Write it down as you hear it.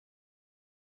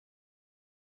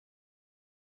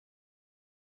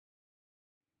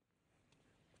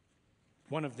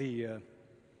One of the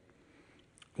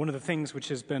things which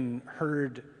has been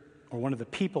heard, or one of the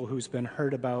people who's been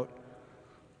heard about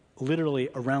literally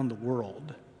around the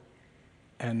world,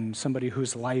 and somebody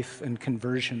whose life and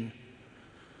conversion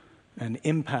and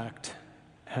impact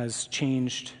has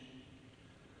changed,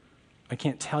 I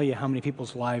can't tell you how many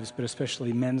people's lives, but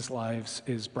especially men's lives,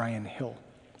 is Brian Hill.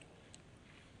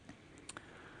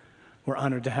 We're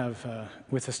honored to have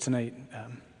with us tonight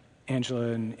Angela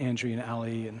and Andrea and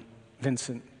Ali and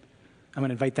Vincent. I'm going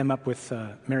to invite them up with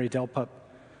Mary Delpup.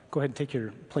 Go ahead and take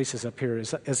your places up here.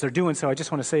 As they're doing so, I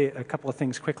just want to say a couple of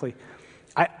things quickly.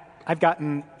 I've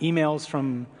gotten emails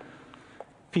from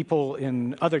people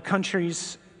in other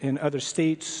countries, in other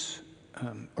states,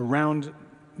 around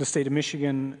the state of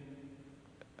Michigan,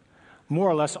 more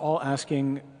or less all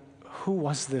asking, who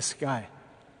was this guy?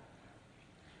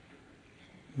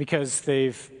 Because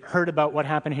they've heard about what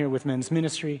happened here with men's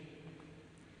ministry.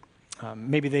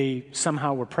 Maybe they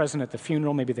somehow were present at the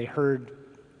funeral. Maybe they heard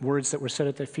words that were said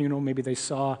at the funeral. Maybe they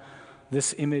saw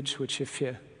this image, which if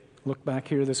you look back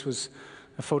here, this was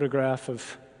a photograph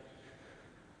of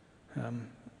an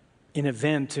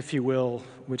event, if you will,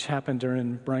 which happened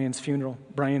during Brian's funeral.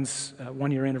 Brian's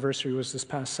one-year anniversary was this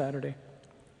past Saturday.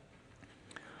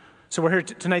 So we're here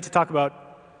tonight to talk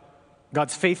about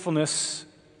God's faithfulness,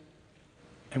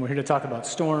 and we're here to talk about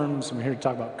storms, and we're here to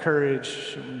talk about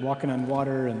courage, and walking on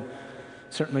water, and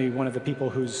certainly one of the people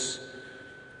who's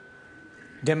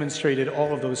demonstrated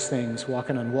all of those things,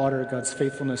 walking on water, God's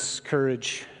faithfulness,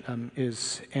 courage,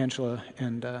 is Angela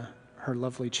and her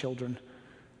lovely children.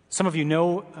 Some of you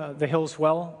know the Hills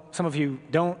well. Some of you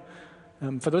don't.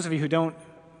 For those of you who don't,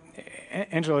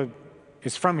 Angela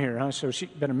is from here, huh? So she's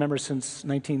been a member since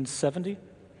 1970.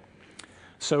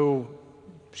 So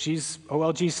she's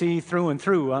OLGC through and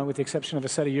through, with the exception of a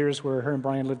set of years where her and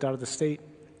Brian lived out of the state.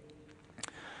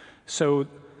 So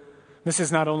this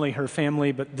is not only her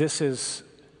family, but this is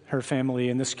her family,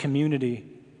 and this community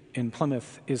in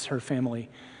Plymouth is her family.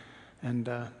 And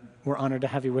we're honored to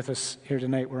have you with us here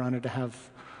tonight. We're honored to have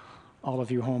all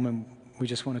of you home, and we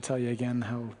just want to tell you again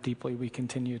how deeply we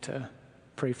continue to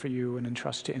pray for you and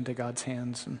entrust you into God's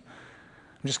hands. And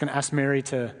I'm just going to ask Mary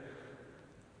to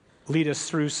lead us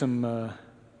through some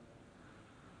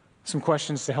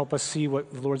questions to help us see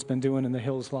what the Lord's been doing in the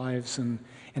Hills' lives and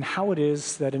how it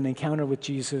is that an encounter with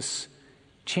Jesus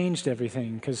changed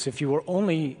everything. Because if you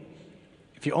only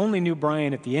knew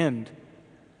Brian at the end,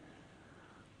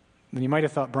 then you might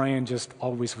have thought Brian just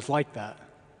always was like that.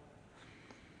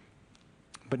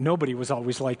 But nobody was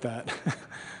always like that,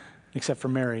 except for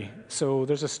Mary. So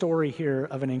there's a story here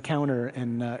of an encounter,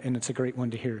 and it's a great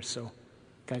one to hear. So,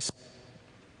 guys.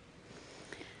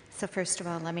 So first of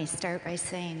all, let me start by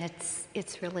saying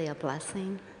it's really a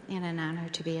blessing and an honor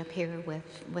to be up here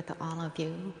with all of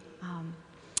you.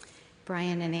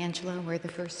 Brian and Angela were the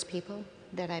first people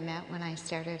that I met when I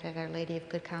started at Our Lady of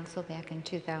Good Counsel back in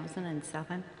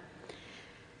 2007.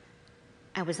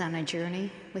 I was on a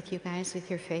journey with you guys, with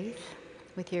your faith,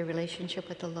 with your relationship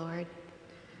with the Lord.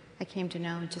 I came to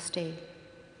know just a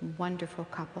wonderful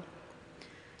couple.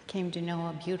 I came to know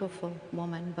a beautiful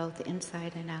woman, both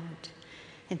inside and out,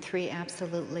 and 3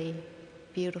 absolutely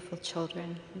beautiful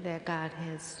children that God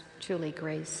has truly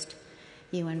graced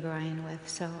you and Brian with.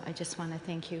 So I just want to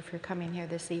thank you for coming here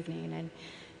this evening and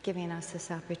giving us this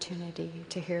opportunity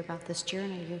to hear about this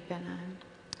journey you've been on.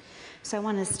 So I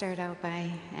want to start out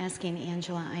by asking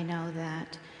Angela, I know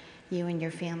that you and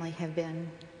your family have been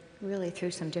really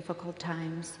through some difficult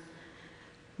times,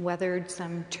 weathered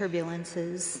some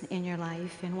turbulences in your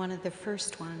life, and one of the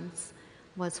first ones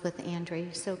was with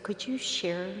Andrea. So could you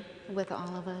share with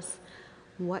all of us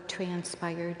what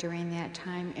transpired during that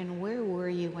time, and where were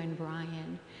you and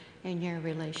Brian in your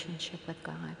relationship with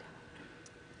God?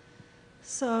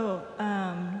 So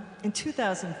in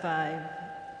 2005,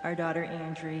 our daughter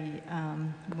Andrea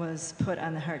was put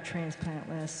on the heart transplant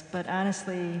list. But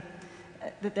honestly,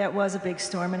 that was a big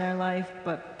storm in our life.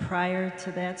 But prior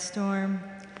to that storm,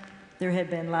 there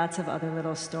had been lots of other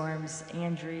little storms.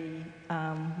 Andrea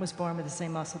was born with the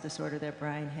same muscle disorder that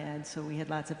Brian had, so we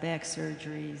had lots of back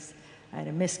surgeries. I had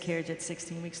a miscarriage at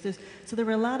 16 weeks. So there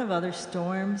were a lot of other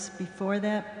storms before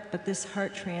that, but this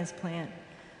heart transplant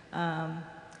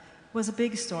was a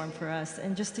big storm for us.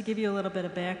 And just to give you a little bit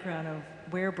of background of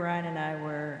where Brian and I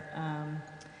were,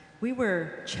 we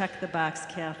were check-the-box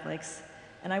Catholics.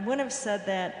 And I wouldn't have said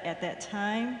that at that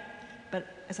time,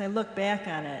 but as I look back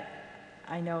on it,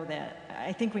 I know that.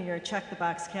 I think when you're a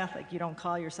check-the-box Catholic, you don't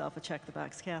call yourself a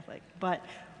check-the-box Catholic. But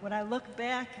when I look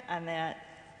back on that,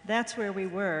 that's where we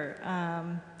were.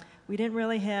 We didn't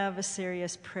really have a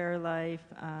serious prayer life.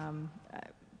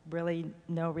 really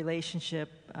no relationship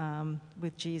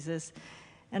with Jesus.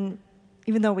 And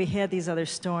even though we had these other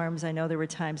storms, I know there were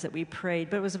times that we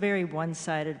prayed, but it was a very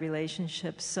one-sided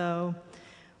relationship. So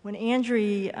when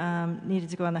Andrea needed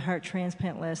to go on the heart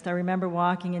transplant list, I remember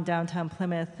walking in downtown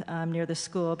Plymouth near the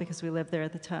school, because we lived there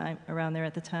at the time, around there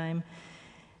at the time.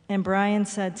 And Brian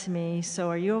said to me, "So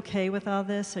are you okay with all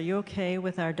this? Are you okay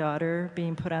with our daughter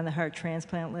being put on the heart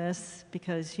transplant list?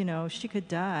 Because, you know, she could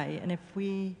die. And if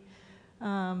we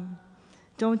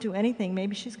don't do anything,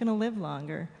 maybe she's going to live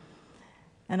longer."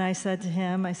 And I said to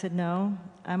him, I said, "No,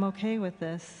 I'm okay with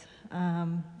this.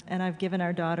 And I've given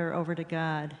our daughter over to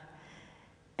God."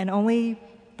 And only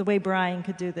the way Brian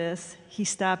could do this, he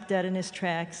stopped dead in his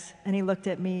tracks, and he looked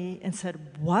at me and said,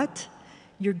 "What?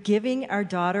 You're giving our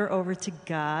daughter over to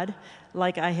God?"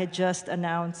 Like I had just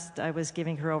announced I was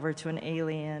giving her over to an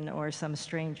alien or some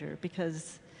stranger,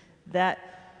 because that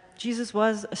Jesus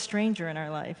was a stranger in our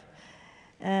life.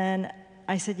 And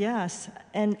I said, yes.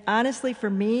 And honestly, for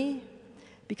me,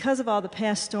 because of all the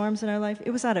past storms in our life,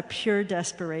 it was out of pure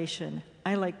desperation.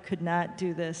 I could not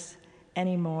do this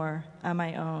anymore on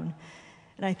my own.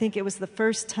 And I think it was the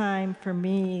first time for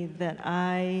me that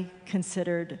I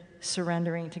considered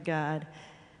surrendering to God.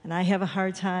 And I have a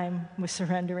hard time with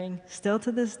surrendering, still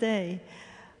to this day.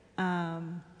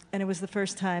 And it was the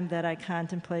first time that I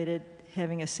contemplated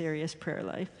having a serious prayer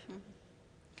life.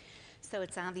 So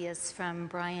it's obvious from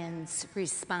Brian's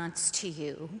response to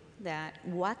you that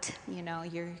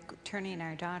you're turning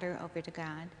our daughter over to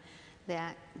God,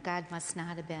 that God must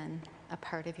not have been a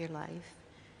part of your life,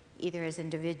 either as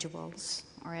individuals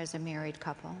or as a married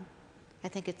couple. I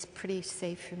think it's pretty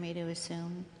safe for me to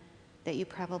assume that you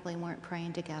probably weren't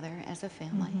praying together as a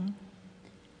family. Mm-hmm.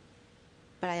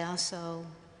 But I also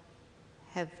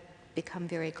have become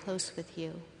very close with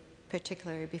you,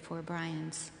 particularly before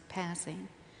Brian's passing.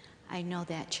 I know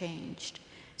that changed.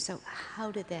 So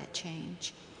how did that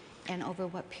change, and over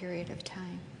what period of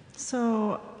time?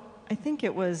 So I think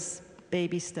it was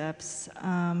baby steps.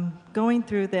 Going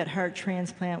through that heart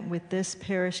transplant with this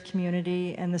parish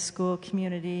community and the school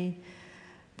community,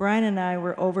 Brian and I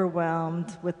were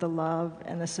overwhelmed with the love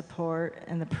and the support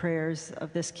and the prayers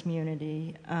of this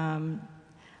community.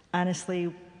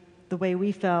 Honestly, the way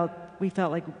we felt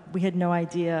like we had no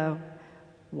idea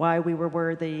why we were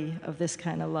worthy of this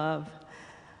kind of love.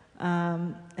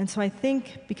 And so I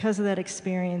think because of that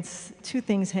experience, two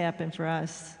things happened for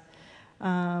us.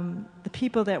 The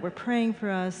people that were praying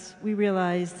for us, we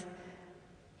realized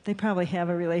they probably have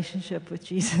a relationship with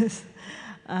Jesus.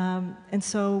 And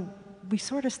so we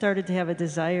sort of started to have a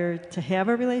desire to have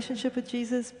a relationship with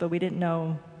Jesus, but we didn't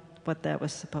know what that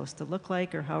was supposed to look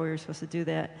like or how we were supposed to do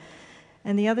that.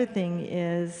 And the other thing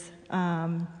is,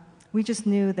 we just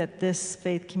knew that this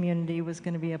faith community was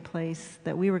going to be a place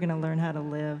that we were going to learn how to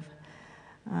live.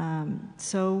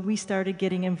 So we started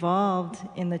getting involved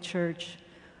in the church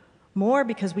more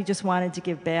because we just wanted to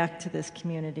give back to this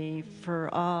community for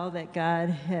all that God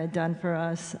had done for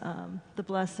us, the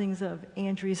blessings of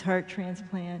Andrew's heart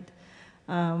transplant.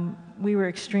 We were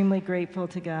extremely grateful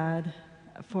to God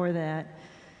for that.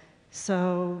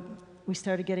 So we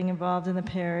started getting involved in the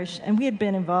parish, and we had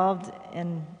been involved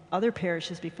in other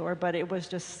parishes before, but it was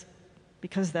just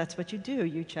because that's what you do.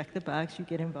 You check the box, you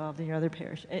get involved in your other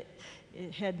parish. It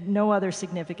had no other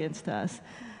significance to us.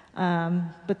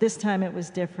 But this time it was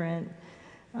different.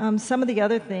 Some of the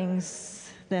other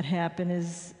things that happened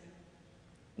is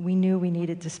we knew we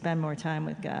needed to spend more time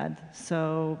with God.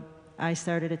 So I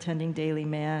started attending daily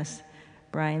Mass.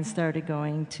 Brian started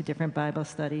going to different Bible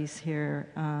studies here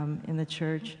in the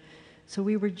church. So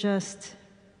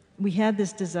we had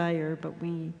this desire, but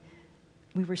we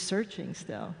were searching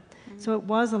still. Mm-hmm. So it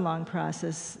was a long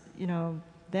process.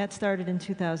 That started in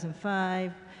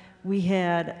 2005. We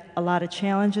had a lot of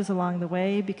challenges along the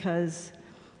way, because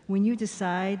when you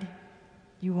decide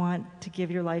you want to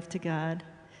give your life to God,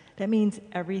 that means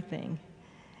everything.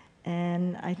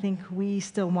 And I think we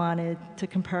still wanted to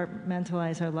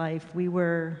compartmentalize our life. We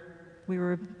were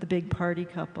the big party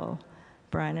couple,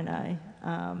 Brian and I.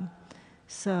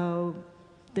 So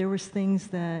there was things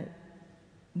that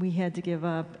we had to give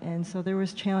up, and so there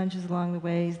was challenges along the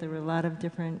ways. There were a lot of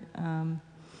different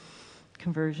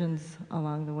conversions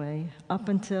along the way, up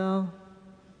until,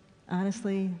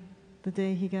 honestly, the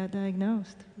day he got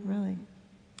diagnosed, really.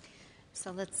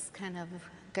 So let's kind of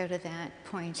go to that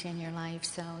point in your life.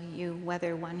 So you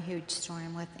weather one huge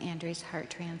storm with Andrew's heart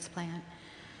transplant.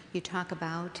 You talk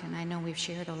about, and I know we've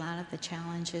shared a lot of the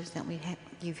challenges that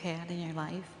you've had in your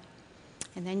life.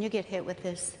 And then you get hit with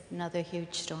this another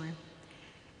huge storm,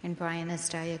 and Brian is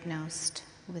diagnosed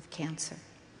with cancer.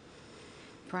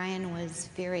 Brian was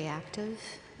very active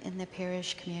in the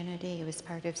parish community. He was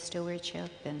part of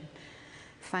stewardship and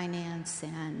finance,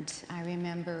 and I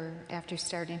remember after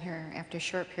starting here, after a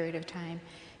short period of time,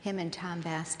 him and Tom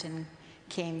Baston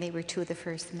came. They were two of the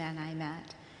first men I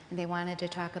met, and they wanted to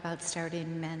talk about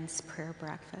starting men's prayer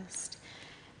breakfast.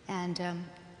 And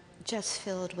just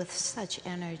filled with such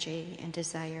energy and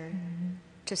desire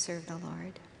to serve the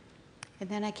Lord. And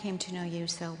then I came to know you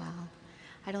so well.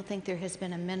 I don't think there has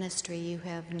been a ministry you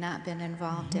have not been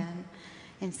involved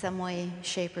in some way,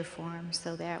 shape, or form,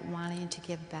 so that wanting to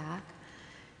give back.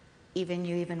 You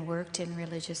even worked in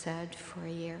religious ed for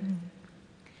a year.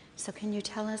 So can you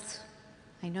tell us,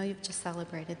 I know you've just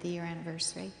celebrated the year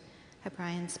anniversary of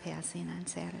Brian's passing on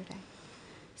Saturday.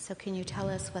 So can you tell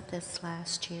us what this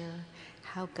last year,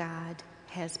 how God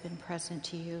has been present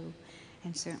to you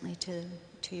and certainly to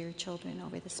your children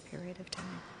over this period of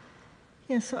time?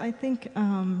 Yeah, so I think,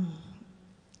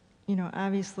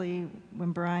 obviously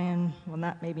when Brian,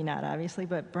 maybe not obviously,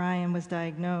 but Brian was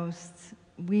diagnosed,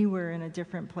 we were in a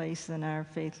different place in our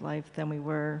faith life than we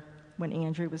were when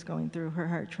Andrea was going through her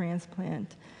heart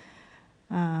transplant.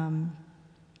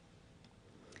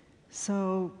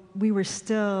 So we were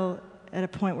still at a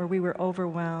point where we were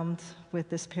overwhelmed with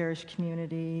this parish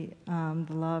community, the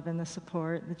love and the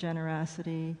support, the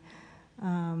generosity.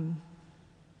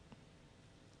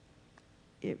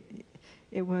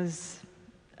 It was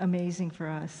amazing for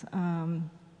us.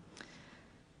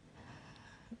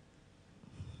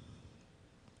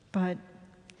 But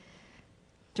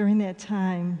during that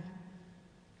time,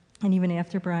 and even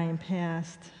after Brian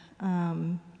passed,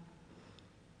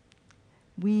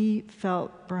 we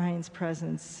felt Brian's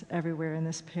presence everywhere in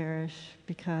this parish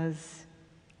because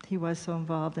he was so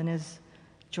involved. And as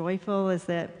joyful as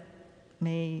that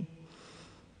may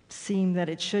seem that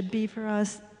it should be for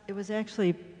us, it was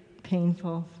actually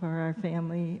painful for our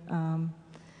family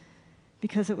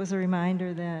because it was a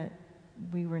reminder that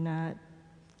we were not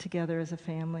together as a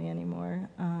family anymore.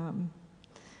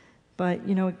 But,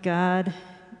 God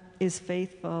is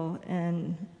faithful,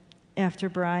 and after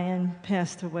Brian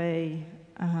passed away,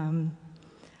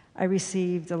 I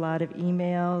received a lot of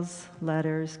emails,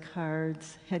 letters,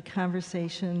 cards, had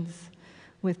conversations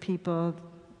with people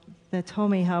that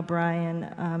told me how Brian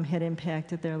had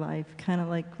impacted their life, kind of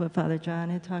like what Father John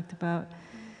had talked about.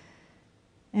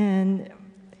 And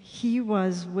he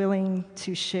was willing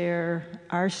to share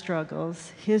our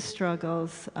struggles, his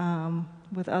struggles,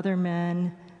 with other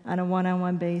men on a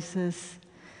one-on-one basis.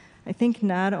 I think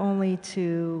not only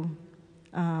to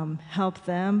help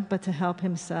them, but to help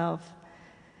himself.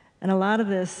 And a lot of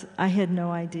this I had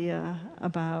no idea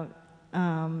about.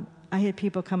 I had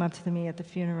people come up to me at the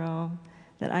funeral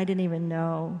that I didn't even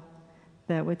know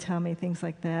that would tell me things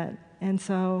like that. And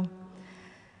so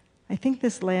I think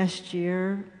this last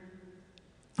year,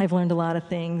 I've learned a lot of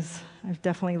things. I've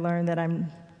definitely learned that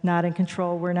I'm not in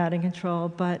control, we're not in control,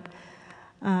 but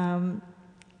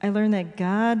I learned that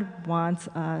God wants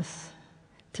us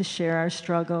to share our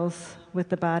struggles with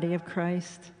the body of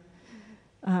Christ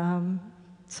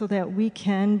so that we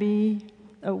can be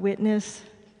a witness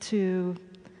to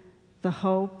the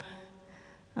hope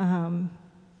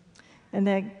and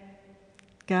that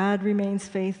God remains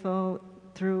faithful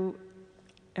through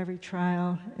every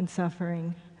trial and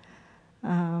suffering.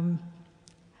 I'm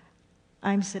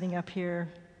sitting up here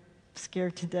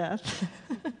scared to death.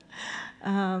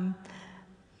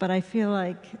 But I feel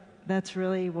like that's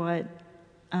really what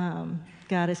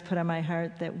God has put on my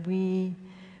heart, that we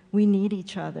need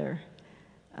each other.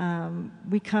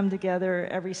 We come together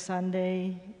every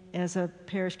Sunday as a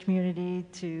parish community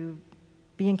to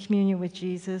be in communion with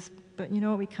Jesus, but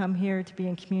we come here to be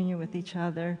in communion with each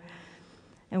other,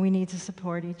 and we need to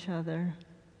support each other.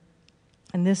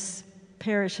 And this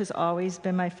parish has always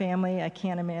been my family. I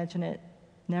can't imagine it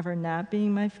never not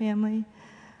being my family.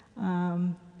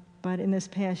 But in this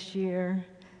past year,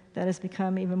 that has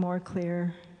become even more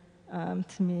clear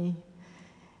to me.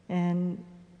 And,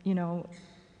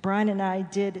 Brian and I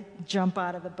did jump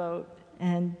out of the boat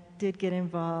and did get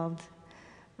involved.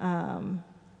 And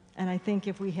I think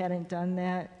if we hadn't done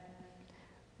that,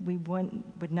 we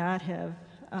would not have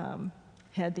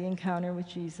had the encounter with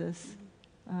Jesus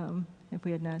if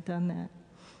we had not done that.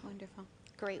 Wonderful.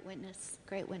 Great witness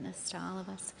to all of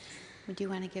us. We do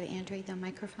want to give Andrea the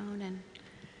microphone, and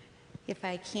if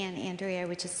I can, Andrea, I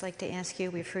would just like to ask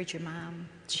you, we've heard your mom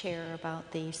share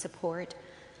about the support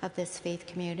of this faith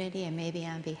community, and maybe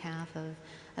on behalf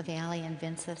of Allie and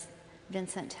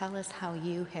Vincent, tell us how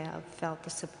you have felt the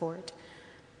support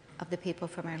of the people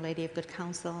from Our Lady of Good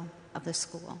Counsel, of the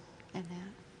school, and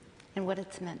that, and what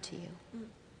it's meant to you.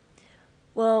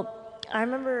 Well, I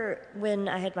remember when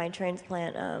I had my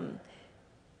transplant,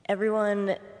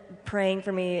 everyone praying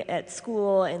for me at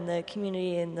school, in the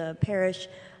community, in the parish.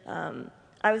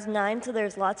 I was 9, so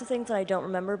there's lots of things that I don't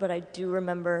remember, but I do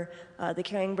remember the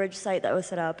Carrying Bridge site that was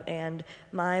set up, and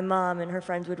my mom and her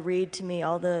friends would read to me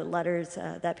all the letters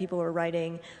that people were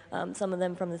writing, some of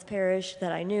them from this parish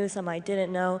that I knew, some I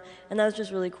didn't know, and that was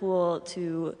just really cool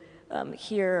to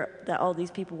hear that all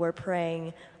these people were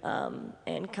praying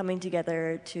and coming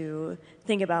together to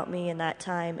think about me in that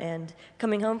time. And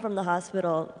coming home from the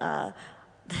hospital,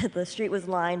 the street was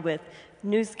lined with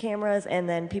news cameras and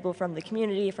then people from the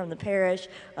community, from the parish.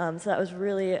 So that was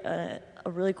really a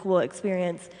really cool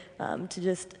experience to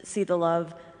just see the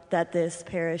love that this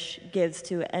parish gives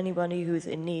to anybody who's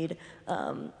in need.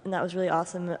 And that was really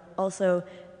awesome. Also,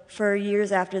 for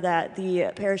years after that,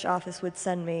 the parish office would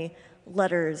send me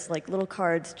letters, like little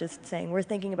cards, just saying, we're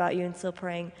thinking about you and still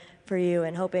praying for you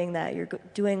and hoping that you're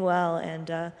doing well and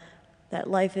that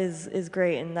life is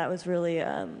great. And that was really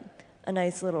a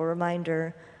nice little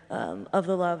reminder of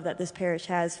the love that this parish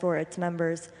has for its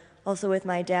members. Also with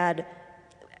my dad,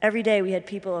 every day we had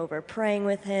people over praying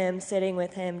with him, sitting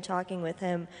with him, talking with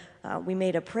him. We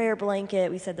made a prayer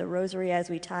blanket. We said the rosary as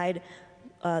we tied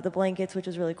the blankets, which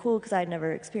was really cool because I'd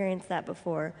never experienced that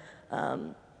before.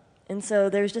 And so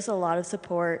there's just a lot of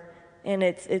support, and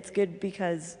it's good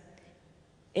because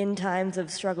in times of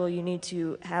struggle you need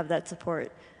to have that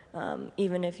support,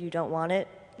 even if you don't want it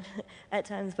at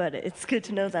times, but it's good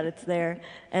to know that it's there.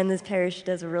 And this parish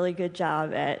does a really good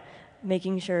job at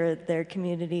making sure their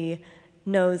community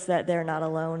knows that they're not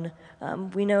alone.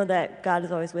 We know that God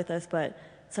is always with us, but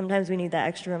sometimes we need that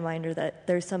extra reminder that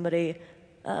there's somebody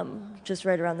just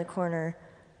right around the corner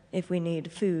if we need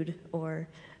food or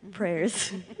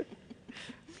prayers.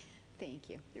 Thank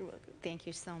you. You're welcome. Thank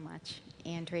you so much,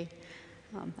 Andrea.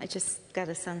 I just got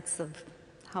a sense of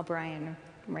how Brian,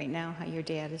 right now, how your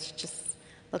dad is just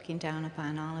looking down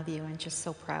upon all of you and just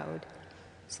so proud.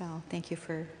 So thank you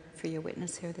for your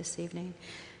witness here this evening.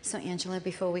 So Angela,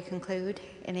 before we conclude,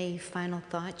 any final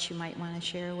thoughts you might want to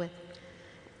share with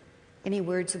any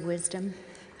words of wisdom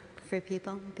for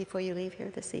people before you leave here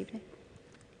this evening?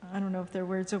 I don't know if they're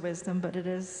words of wisdom, but it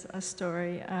is a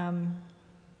story.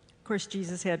 Of course,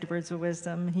 Jesus had words of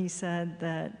wisdom. He said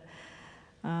that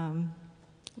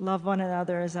love one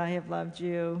another as I have loved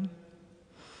you.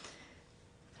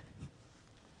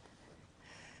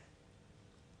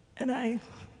 And I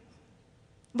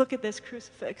look at this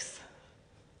crucifix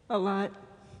a lot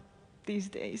these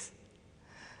days.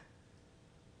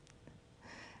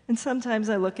 And sometimes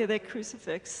I look at that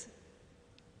crucifix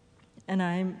and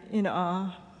I'm in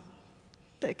awe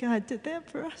that God did that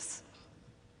for us.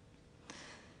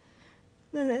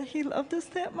 That he loved us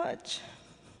that much.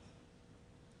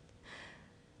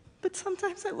 But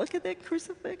sometimes I look at that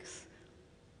crucifix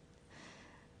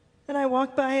and I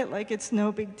walk by it like it's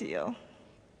no big deal.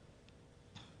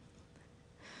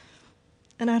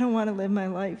 And I don't want to live my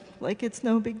life like it's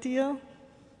no big deal.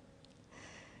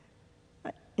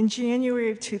 In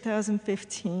January of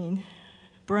 2015,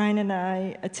 Brian and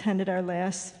I attended our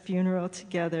last funeral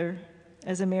together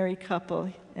as a married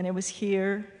couple, and it was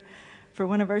here for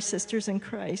one of our sisters in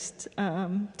Christ,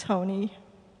 Tony.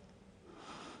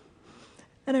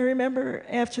 And I remember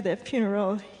after that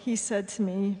funeral, he said to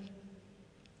me,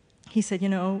 he said, you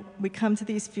know, we come to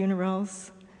these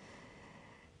funerals,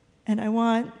 and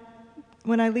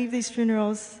when I leave these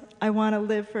funerals, I want to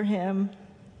live for him.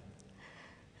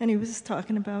 And he was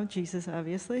talking about Jesus,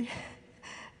 obviously.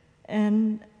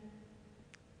 And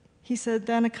he said,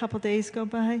 then a couple days go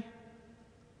by,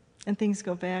 and things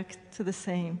go back to the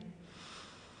same.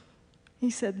 He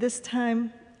said, this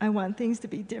time, I want things to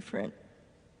be different.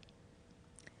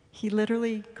 He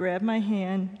literally grabbed my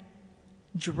hand,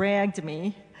 dragged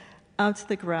me out to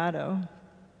the grotto,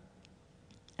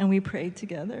 and we prayed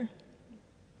together.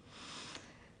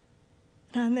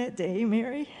 And on that day,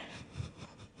 Mary,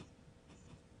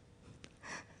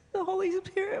 the Holy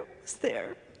Spirit was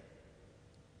there.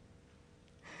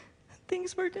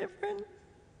 Things were different.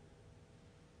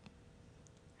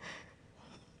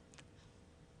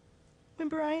 When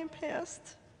Brian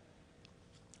passed,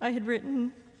 I had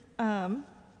written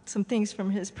some things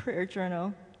from his prayer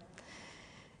journal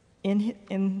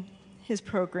in his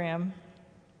program.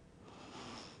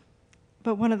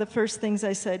 But one of the first things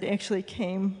I said actually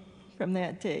came from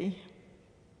that day.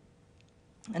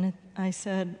 And I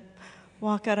said,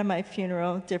 walk out of my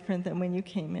funeral different than when you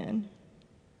came in.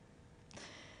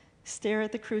 Stare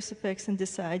at the crucifix and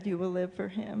decide you will live for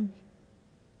him.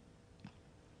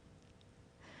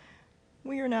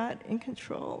 We are not in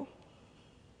control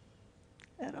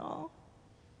at all.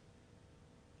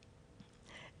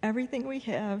 Everything we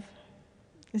have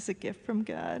is a gift from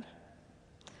God.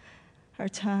 our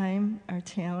time, our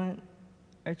talent,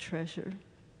 our treasure.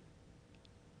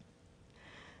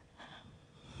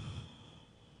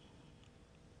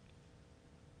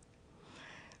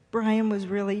 Brian was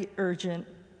really urgent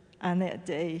on that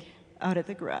day out at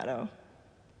the grotto,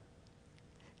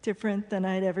 different than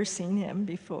I'd ever seen him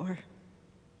before.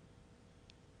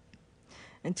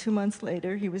 And 2 months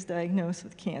later, he was diagnosed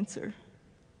with cancer.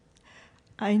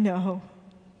 I know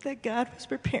that God was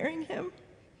preparing him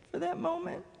for that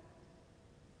moment.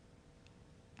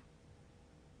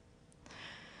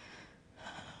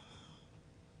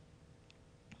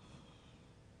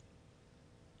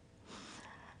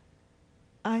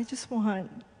 I just want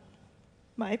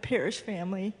my parish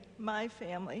family, my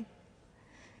family,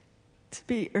 to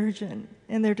be urgent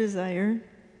in their desire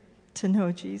to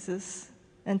know Jesus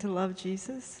and to love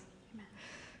Jesus. Amen.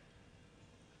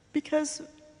 Because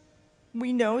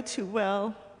we know too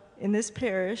well in this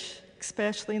parish,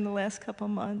 especially in the last couple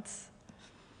months,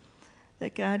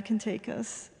 that God can take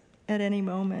us at any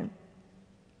moment.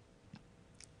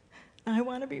 I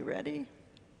want to be ready.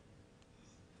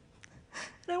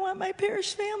 And I want my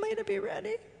parish family to be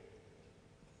ready.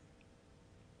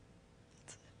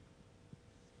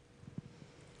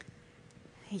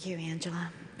 Thank you, Angela.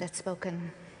 That's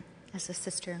spoken as a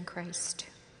sister in Christ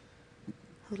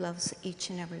who loves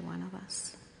each and every one of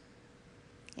us.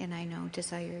 And I know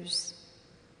desires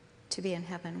to be in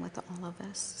heaven with all of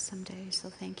us someday. So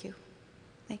thank you.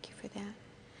 Thank you for that.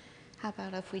 How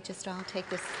about if we just all take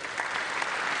this...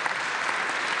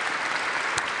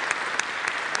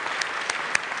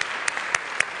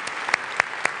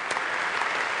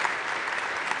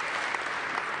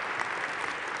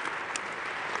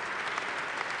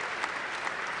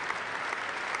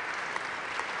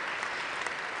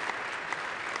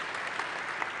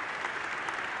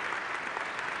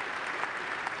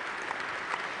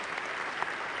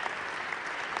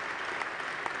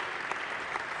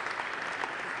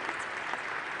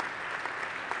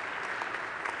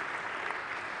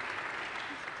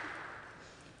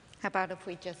 How about if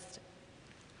we just,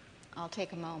 I'll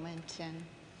take a moment and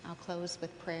I'll close with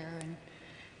prayer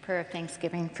of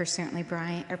thanksgiving for certainly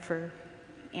Brian, or for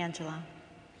Angela,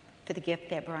 for the gift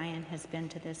that Brian has been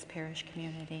to this parish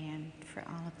community and for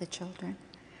all of the children.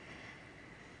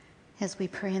 As we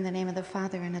pray in the name of the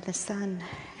Father and of the Son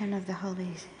and of the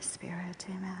Holy Spirit,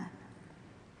 amen.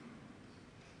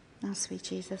 Oh, sweet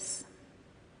Jesus,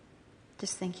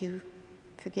 just thank you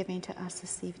for giving to us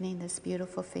this evening this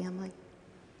beautiful family.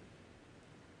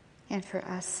 And for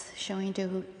us, showing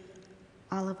to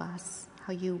all of us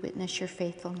how you witness your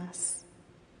faithfulness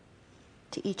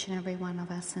to each and every one of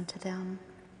us and to them.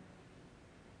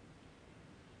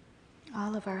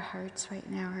 All of our hearts right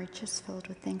now are just filled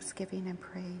with thanksgiving and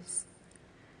praise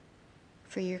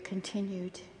for your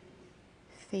continued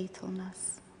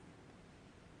faithfulness.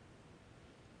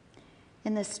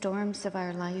 In the storms of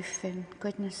our life, and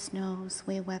goodness knows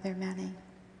we weather many,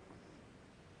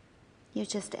 you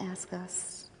just ask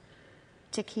us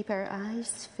to keep our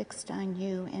eyes fixed on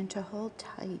you and to hold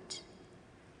tight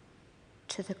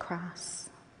to the cross.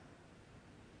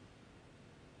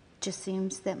 It just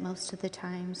seems that most of the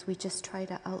times we just try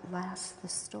to outlast the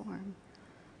storm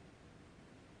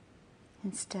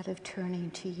instead of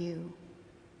turning to you,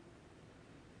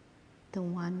 the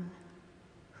one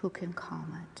who can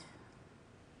calm it.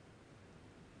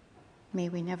 May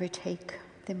we never take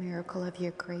the miracle of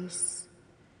your grace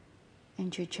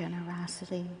and your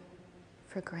generosity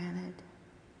for granted.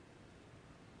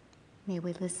 May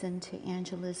we listen to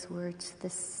Angela's words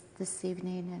this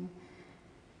evening and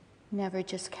never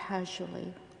just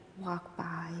casually walk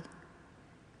by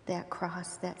that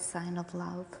cross, that sign of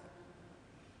love,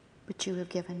 which you have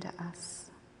given to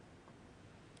us.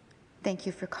 Thank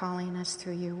you for calling us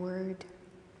through your word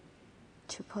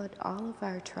to put all of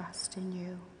our trust in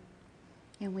you.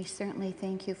 And we certainly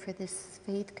thank you for this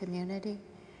faith community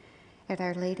at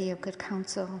Our Lady of Good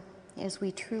Counsel, as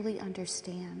we truly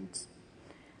understand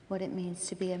what it means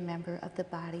to be a member of the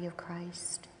body of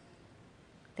Christ,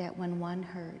 that when one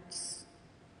hurts,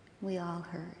 we all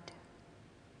hurt,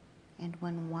 and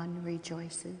when one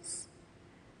rejoices,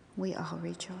 we all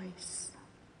rejoice.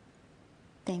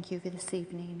 Thank you for this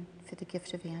evening, for the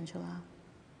gift of Angela,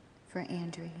 for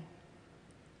Andrew,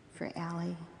 for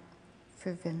Allie,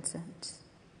 for Vincent.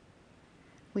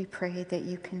 We pray that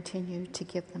you continue to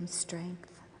give them strength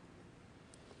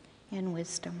and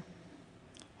wisdom,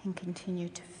 and continue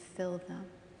to fill them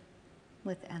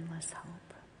with endless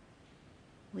hope.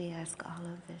 We ask all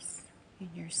of this in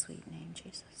your sweet name,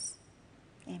 Jesus.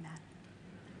 Amen.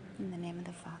 In the name of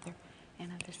the Father,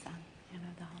 and of the Son, and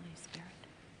of the Holy Spirit.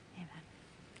 Amen.